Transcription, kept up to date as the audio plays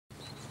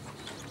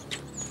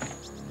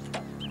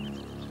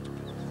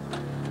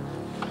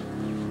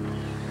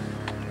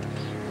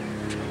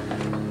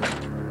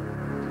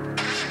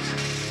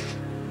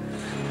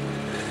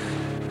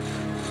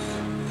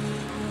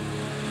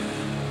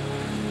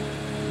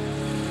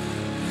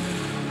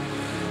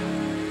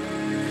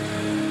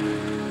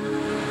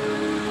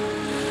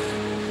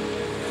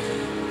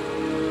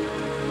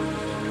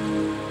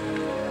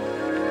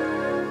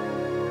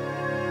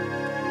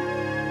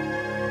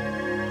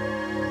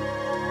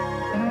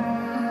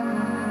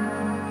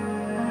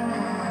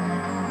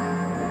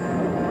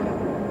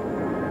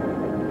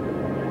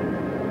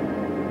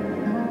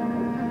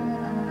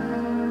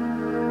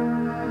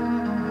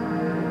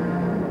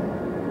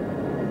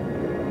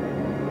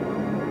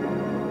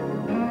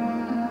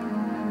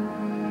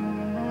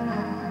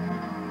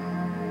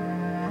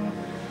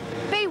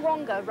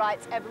Wongar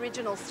writes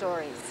Aboriginal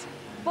stories.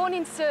 Born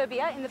in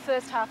Serbia in the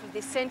first half of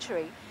this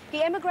century,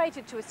 he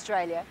emigrated to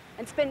Australia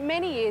and spent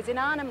many years in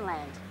Arnhem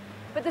Land.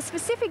 But the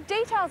specific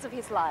details of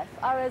his life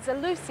are as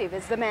elusive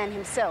as the man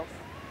himself.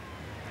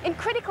 In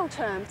critical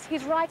terms,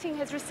 his writing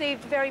has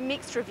received very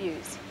mixed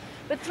reviews.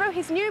 But through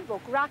his new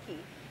book, Raki,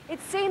 it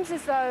seems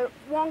as though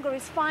Wongar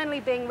is finally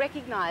being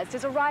recognised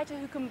as a writer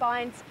who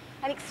combines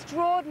an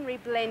extraordinary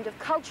blend of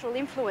cultural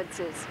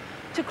influences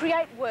to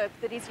create work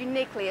that is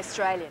uniquely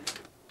Australian.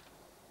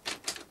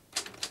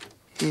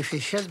 If he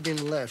had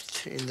been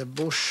left in the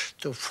bush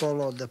to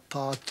follow the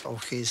path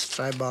of his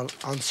tribal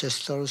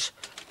ancestors,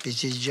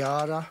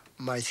 Didjeridu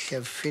might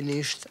have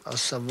finished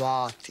as a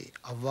Vati,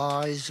 a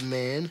wise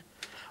man,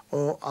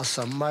 or as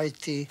a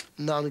mighty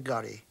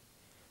Nangari,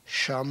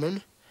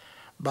 shaman,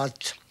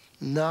 but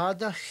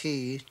neither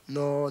he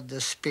nor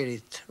the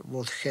spirit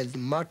would have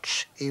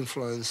much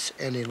influence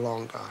any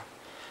longer.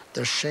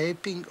 The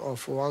shaping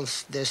of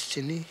one's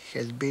destiny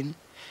had been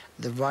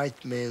the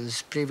white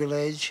man's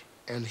privilege,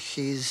 and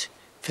his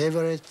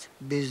favorite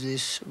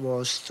business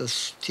was to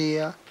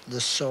steer the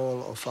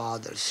soul of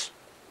others.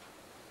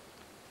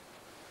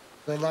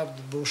 I love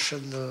the bush,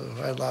 and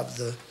I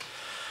love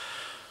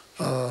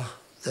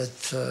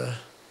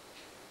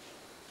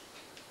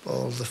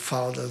all the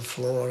fauna and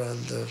flora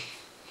and the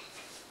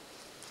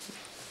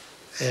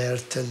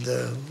earth and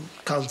the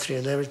country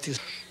and everything.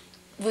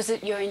 Was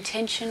it your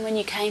intention when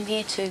you came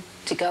here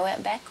to go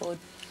out back, or?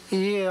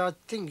 Yeah, I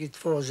think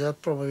it was.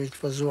 Probably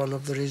it was one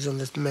of the reasons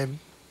that maybe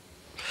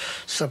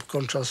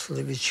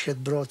subconsciously which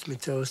had brought me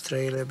to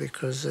Australia,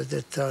 because at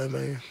that time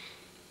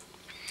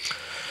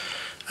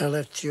I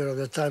left Europe.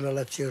 The time I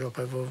left Europe,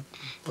 I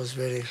was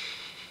very...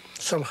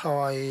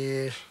 Somehow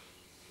I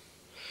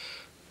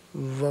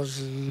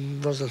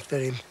wasn't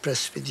very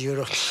impressed with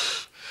Europe.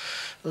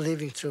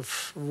 Living through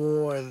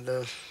war, and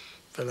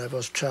when I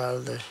was a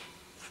child, I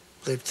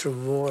lived through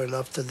war, and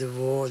after the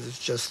war,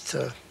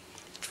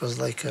 it was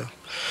like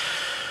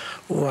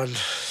one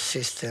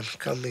system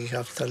coming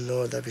after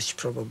another, which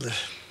probably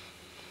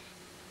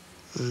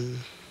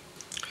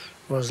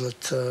was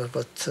not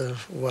what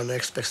one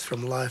expects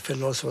from life,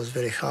 and also was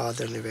very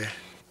hard anyway.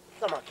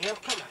 Come on, girl,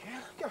 come on,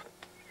 girl,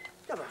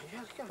 come on,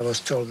 girl, come on. I was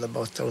told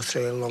about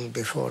Australia long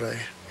before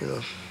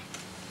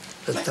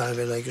the time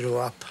when I grew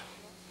up,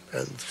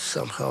 and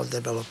somehow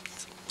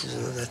developed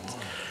that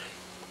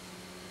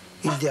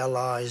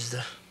idealized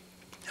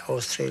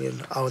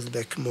Australian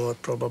outback more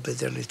probably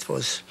than it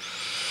was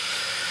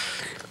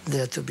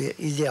there to be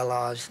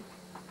idealized.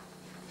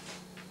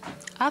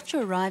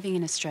 After arriving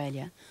in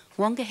Australia,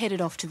 Wongar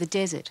headed off to the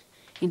desert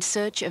in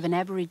search of an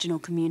Aboriginal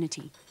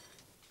community.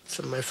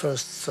 So my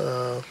first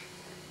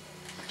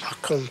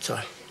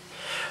encounter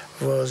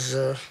was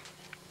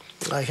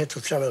I had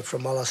to travel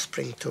from Alice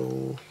Springs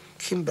to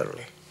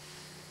Kimberley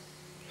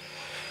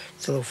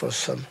to look for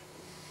some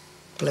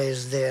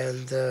place there,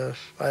 and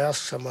I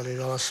asked someone in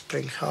Alice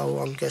Springs how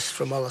one gets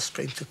from Alice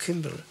Springs to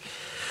Kimberley,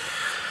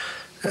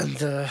 and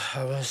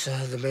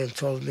the man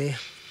told me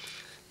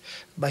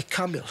by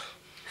camel,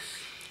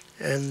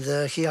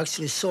 and he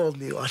actually sold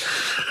me one.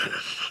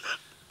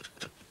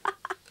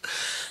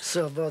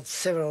 So about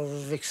several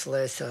weeks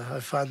later, I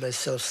found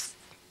myself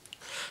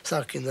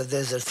stuck in the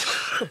desert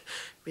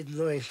with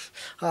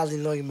hardly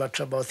knowing much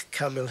about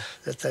camel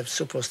that I'm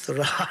supposed to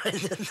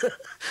ride,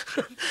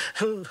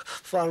 and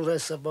far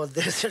less about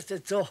desert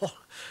at all.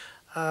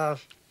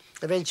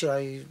 Eventually,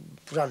 I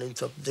ran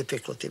into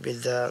difficulty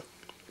with the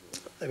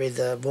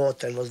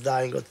water and was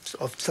dying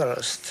of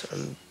thirst,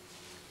 and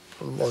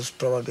was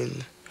probably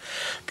in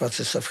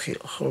process of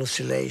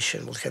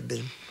hallucination, would have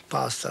been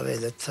passed away.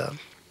 That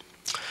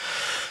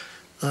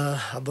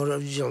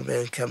Aboriginal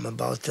man came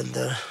about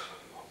and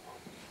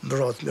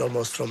brought me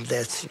almost from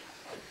death.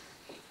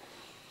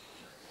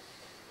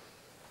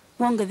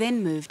 Wongar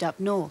then moved up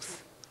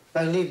north.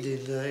 I lived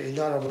in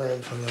Arnhem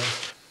Land for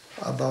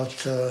about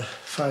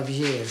 5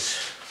 years.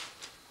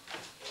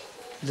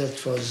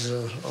 That was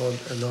on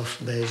and off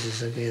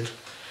basis again.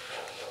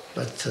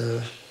 But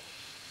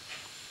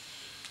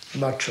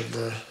much of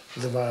the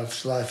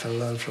life I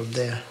learned from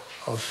there,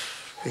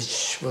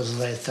 which was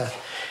later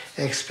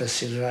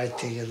expressed in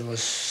writing, and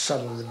was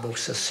some of the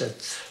books are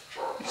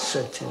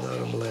set in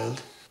Arnhem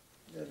Land.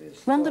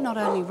 Wongar not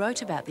only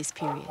wrote about this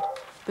period,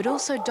 but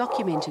also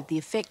documented the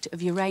effect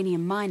of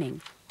uranium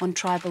mining on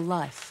tribal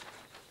life.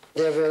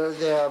 They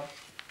are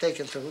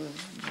taken to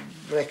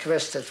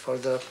requested for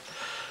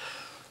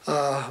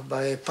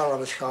by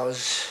Parliament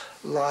House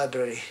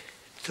Library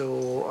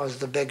as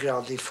the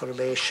background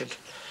information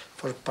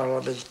for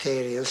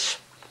parliamentarians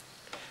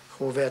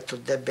who were to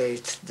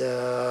debate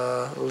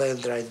the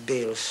land right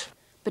bills.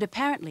 But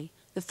apparently,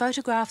 the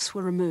photographs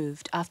were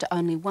removed after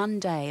only 1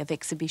 day of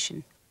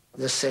exhibition.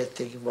 The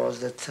setting was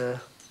that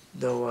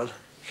no one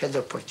had the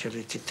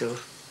opportunity to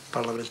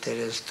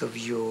parliamentarians to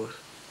view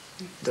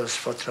those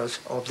photographs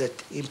of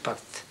that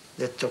impact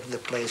that took the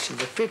place in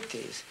the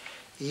 50s.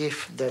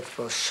 If that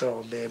was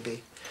so,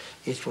 maybe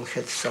it will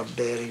have some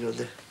bearing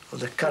on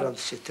the current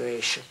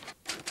situation.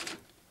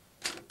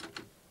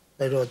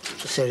 I wrote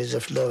a series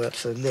of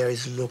novels, and there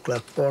is a nuclear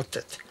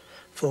quartet,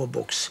 4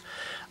 books.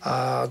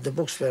 The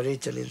books were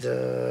written in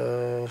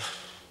the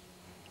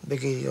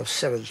beginning of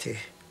 70,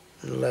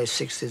 late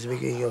 60s,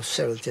 beginning of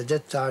 70. At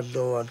that time,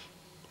 no one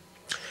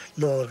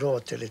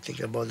wrote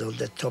anything about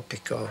that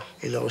topic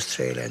in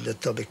Australia, and the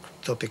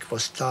topic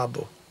was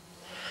taboo.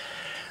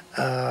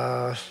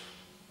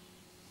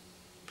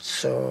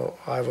 So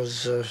I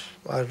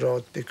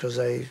wrote because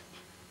it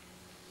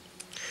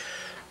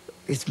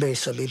made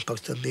some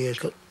impact on me.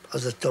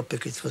 As a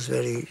topic, I thought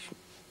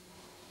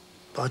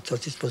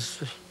it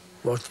was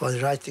worthwhile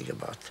writing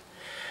about.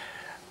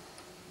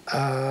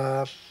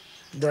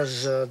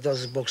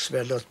 Those books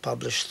were not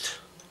published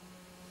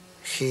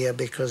here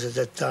because at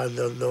that time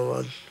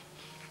no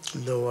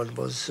one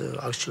was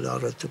actually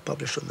allowed to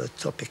publish on that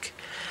topic.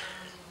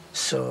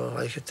 So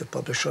I had to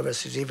publish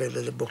overseas. Even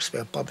when the books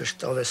were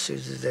published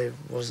overseas, they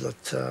was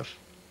not,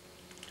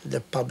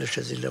 the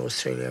publishers in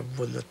Australia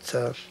would not,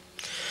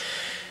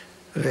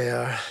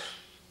 were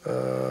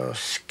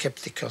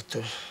skeptical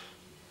to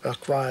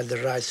acquire the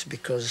rights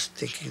because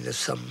thinking that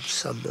some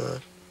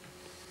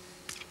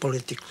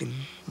politically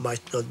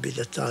might not be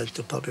the time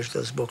to publish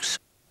those books.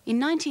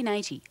 In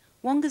 1980,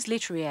 Wongar's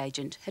literary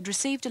agent had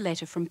received a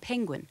letter from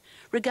Penguin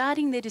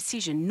regarding their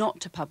decision not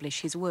to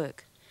publish his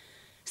work.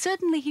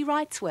 Certainly he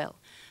writes well,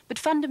 but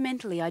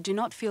fundamentally I do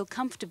not feel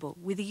comfortable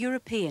with a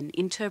European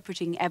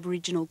interpreting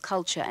Aboriginal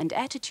culture and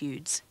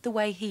attitudes the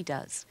way he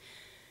does.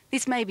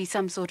 This may be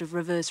some sort of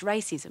reverse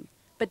racism,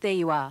 but there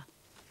you are.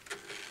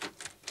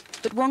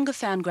 But Wongar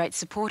found great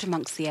support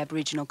amongst the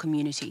Aboriginal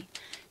community.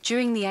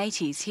 During the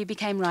 80s, he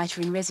became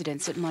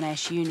writer-in-residence at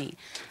Monash Uni,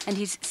 and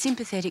his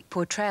sympathetic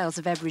portrayals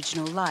of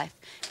Aboriginal life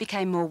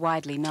became more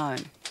widely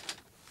known.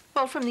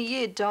 Well, from the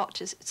year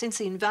dot, since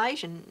the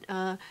invasion,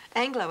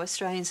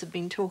 Anglo-Australians have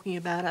been talking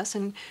about us,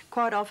 and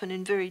quite often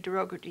in very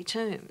derogatory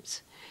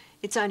terms.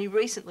 It's only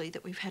recently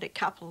that we've had a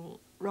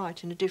couple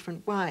write in a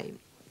different way.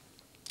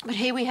 But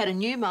here we had a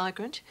new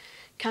migrant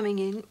coming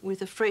in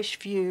with a fresh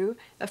view,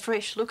 a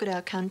fresh look at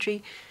our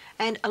country,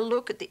 and a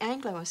look at the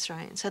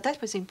Anglo-Australians. So that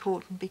was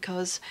important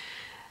because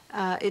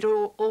it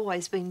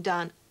always been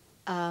done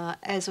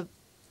as a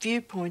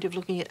viewpoint of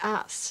looking at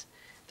us.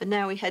 But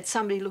now we had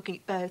somebody looking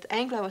at both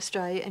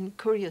Anglo-Australia and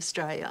Koori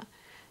Australia,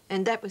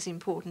 and that was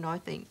important, I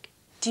think.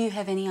 Do you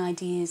have any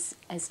ideas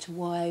as to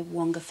why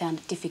Wongar found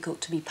it difficult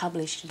to be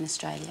published in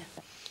Australia?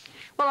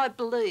 Well, I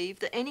believe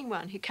that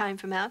anyone who came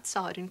from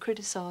outside and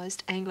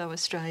criticised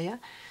Anglo-Australia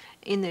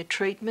in their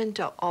treatment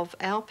of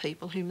our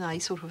people, whom they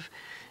sort of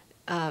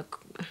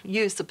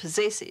use the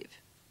possessive,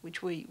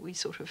 which we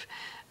sort of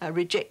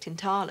reject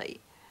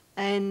entirely,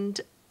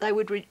 and they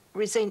would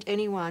resent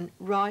anyone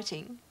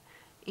writing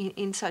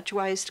in such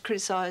ways to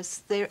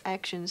criticise their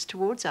actions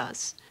towards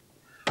us.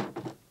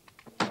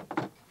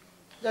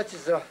 That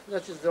is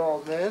the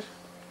old man.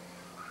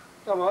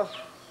 Come on.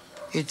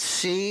 It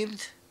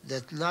seemed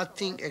that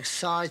nothing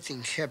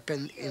exciting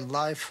happened in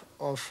life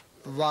of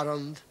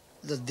Warren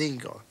the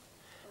Dingo.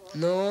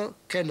 No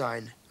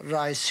canine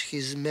writes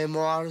his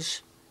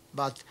memoirs,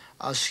 but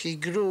as he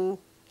grew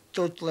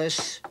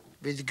toothless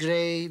with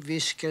grey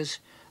whiskers,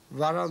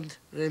 Warren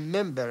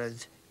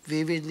remembered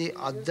vividly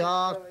a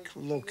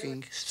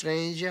dark-looking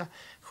stranger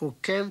who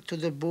came to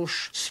the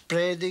bush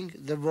spreading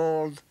the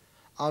word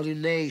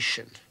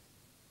alienation.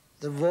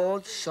 The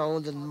word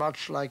sounded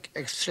much like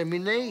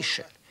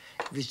extermination,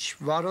 which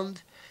Warren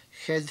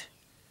had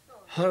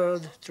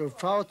heard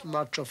throughout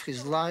much of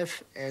his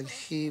life, and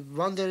he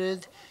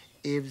wondered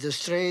if the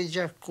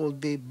stranger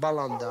could be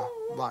Balanda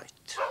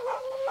White.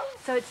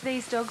 So it's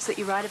these dogs that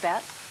you write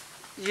about?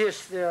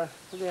 Yes, they are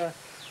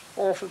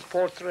often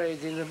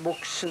portrayed in the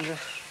books and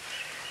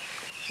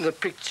the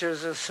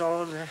pictures and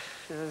so on.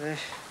 They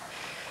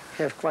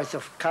have quite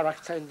a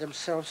character in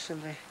themselves,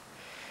 and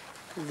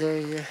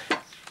they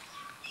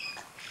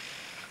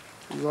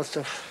lot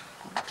of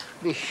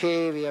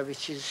behavior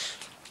which is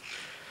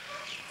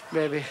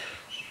maybe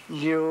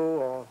new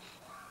or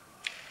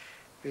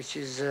which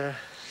is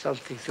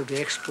something to be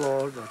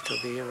explored or to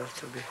be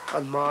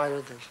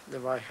admired, and the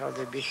way how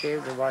they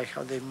behave, the way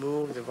how they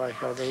move, the way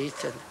how they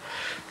eat, and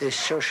their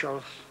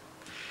social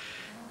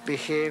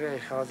behavior,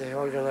 how they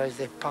organize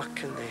their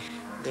pack and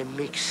they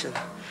mix and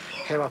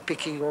have a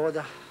picking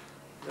order,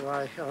 the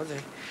way how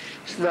they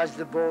snatch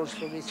the balls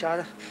from each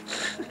other,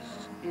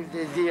 if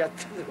they dare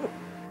to.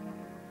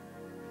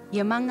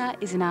 Yamanga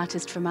is an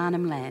artist from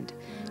Arnhem Land.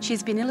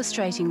 She's been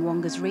illustrating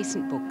Wongar's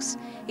recent books,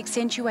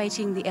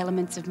 accentuating the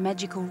elements of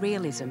magical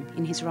realism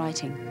in his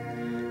writing.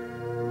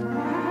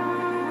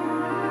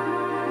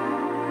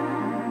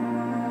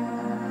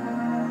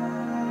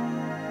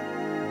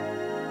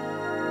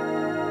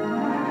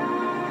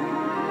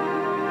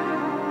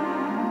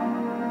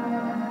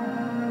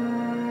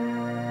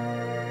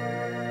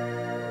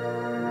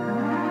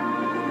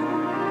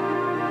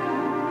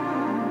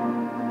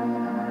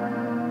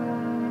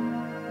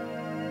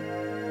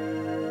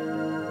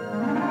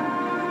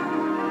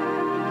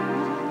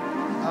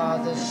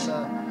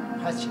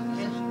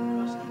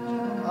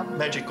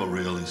 Magical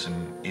realism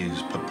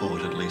is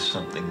purportedly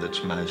something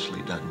that's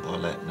mostly done by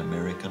Latin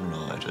American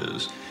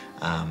writers,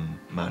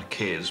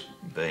 Marquez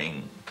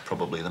being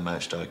probably the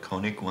most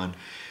iconic one.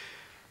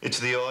 It's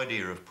the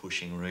idea of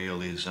pushing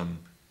realism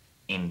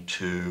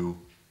into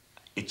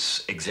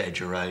its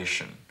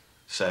exaggeration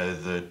so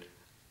that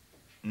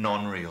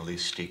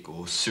non-realistic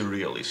or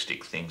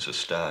surrealistic things are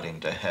starting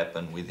to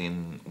happen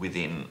within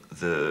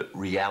the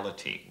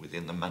reality,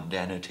 within the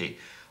mundanity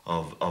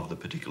of the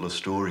particular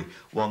story.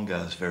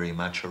 Wongar's very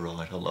much a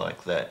writer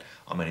like that.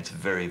 I mean, it's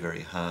very,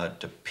 very hard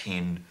to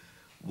pin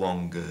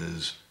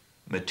Wongar's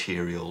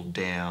material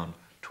down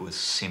to a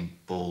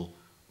simple,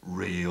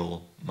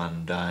 real,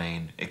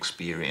 mundane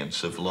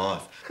experience of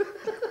life.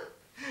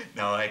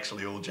 No,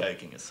 actually, all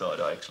joking aside,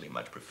 I actually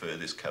much prefer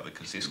this cover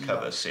because this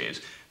cover says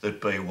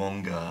that B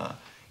Wongar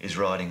is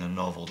writing a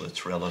novel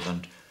that's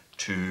relevant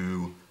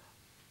to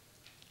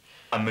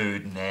a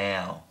mood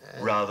now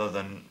rather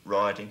than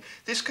writing.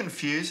 This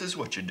confuses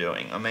what you're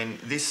doing. I mean,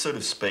 this sort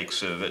of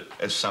speaks of it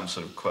as some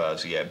sort of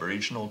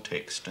quasi-Aboriginal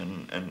text,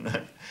 and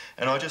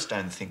I just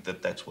don't think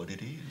that that's what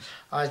it is.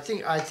 I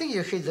think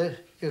you hit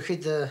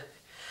the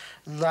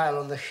nail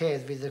on the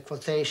head with the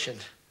quotation,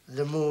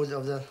 the mood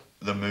of the...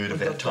 The mood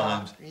of our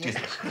times. Yeah.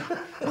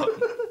 A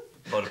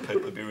lot of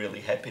people would be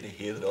really happy to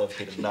hear that I've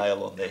hit a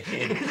nail on their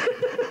head.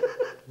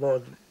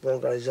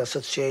 Wongar is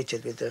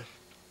associated with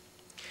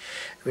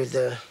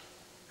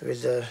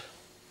the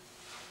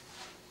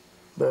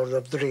world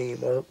of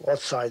dream or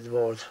outside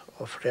world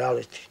of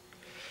reality.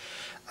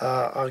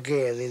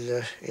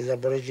 Again, in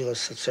Aboriginal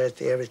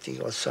society,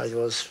 everything outside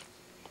was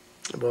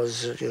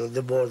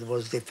the world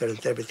was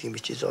different. Everything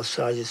which is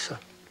outside is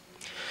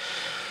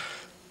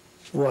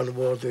one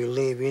world we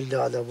live in.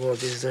 The other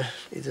world is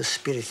the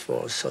spirit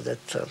world. So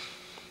that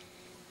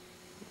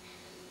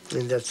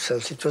in that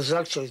sense, it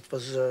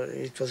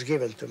was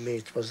given to me.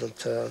 It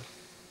wasn't,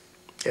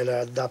 and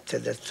I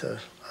adopted it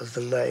as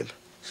the name.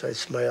 So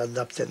it's my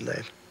adopted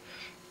name,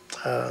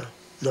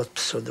 not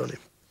pseudonym.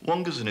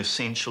 Wongar's an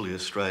essentially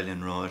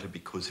Australian writer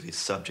because of his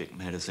subject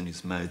matters and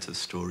his modes of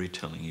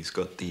storytelling. He's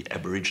got the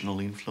Aboriginal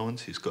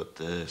influence, he's got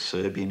the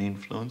Serbian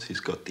influence, he's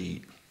got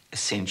the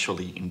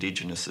essentially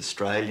Indigenous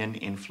Australian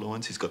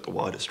influence, he's got the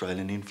white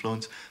Australian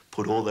influence.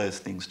 Put all those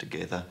things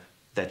together,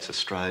 that's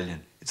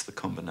Australian. It's the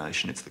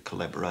combination, it's the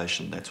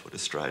collaboration, that's what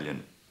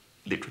Australian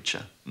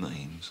literature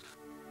means.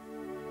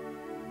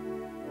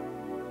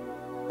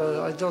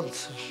 I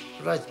don't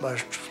write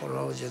much for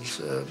audience.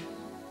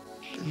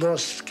 In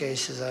most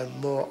cases, I'm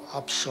more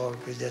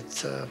absorbed with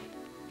that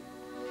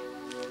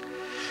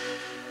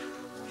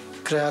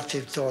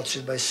creative thoughts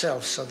in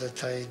myself, so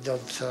that I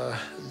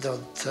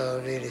don't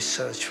really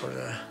search for,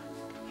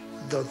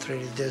 don't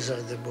really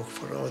design the book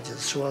for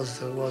audience. Once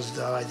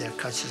the idea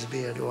catches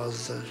me and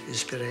once the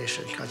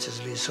inspiration catches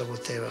me, so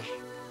whatever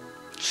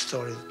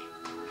story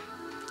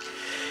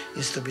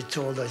is to be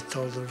told, I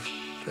told her,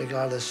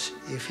 regardless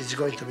if it's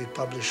going to be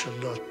published or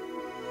not.